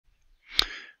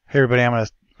Hey everybody, I'm going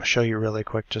to show you really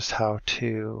quick just how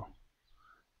to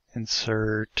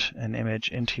insert an image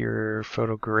into your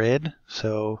photo grid.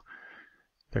 So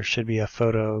there should be a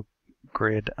photo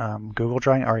grid Google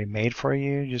drawing already made for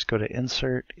you. Just go to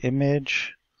Insert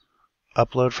Image,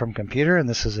 Upload from Computer, and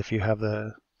this is if you have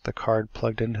the card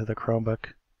plugged into the Chromebook.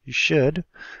 You should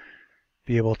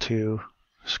be able to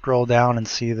scroll down and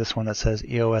see this one that says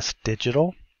EOS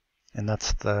Digital, and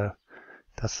that's the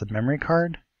memory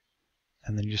card.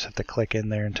 And then you just have to click in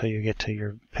there until you get to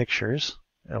your pictures.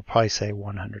 It'll probably say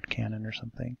 100 Canon or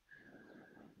something.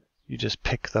 You just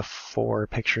pick the 4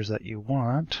 pictures that you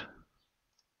want.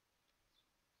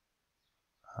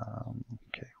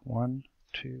 Okay, 1,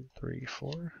 2, 3,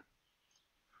 4.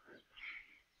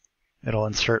 It'll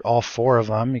insert all 4 of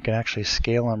them. You can actually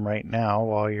scale them right now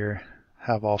while you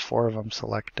have all 4 of them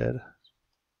selected.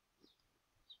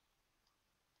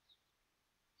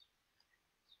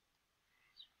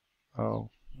 Oh,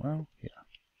 well, yeah.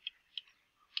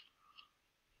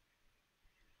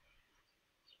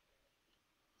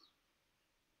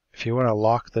 If you want to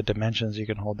lock the dimensions, you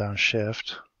can hold down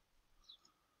Shift.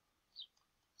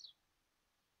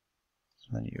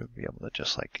 And then you'll be able to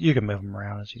just you can move them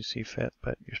around as you see fit,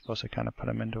 but you're supposed to kind of put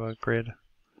them into a grid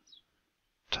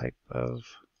type of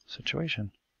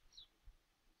situation.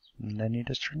 And then you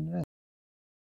just turn it in.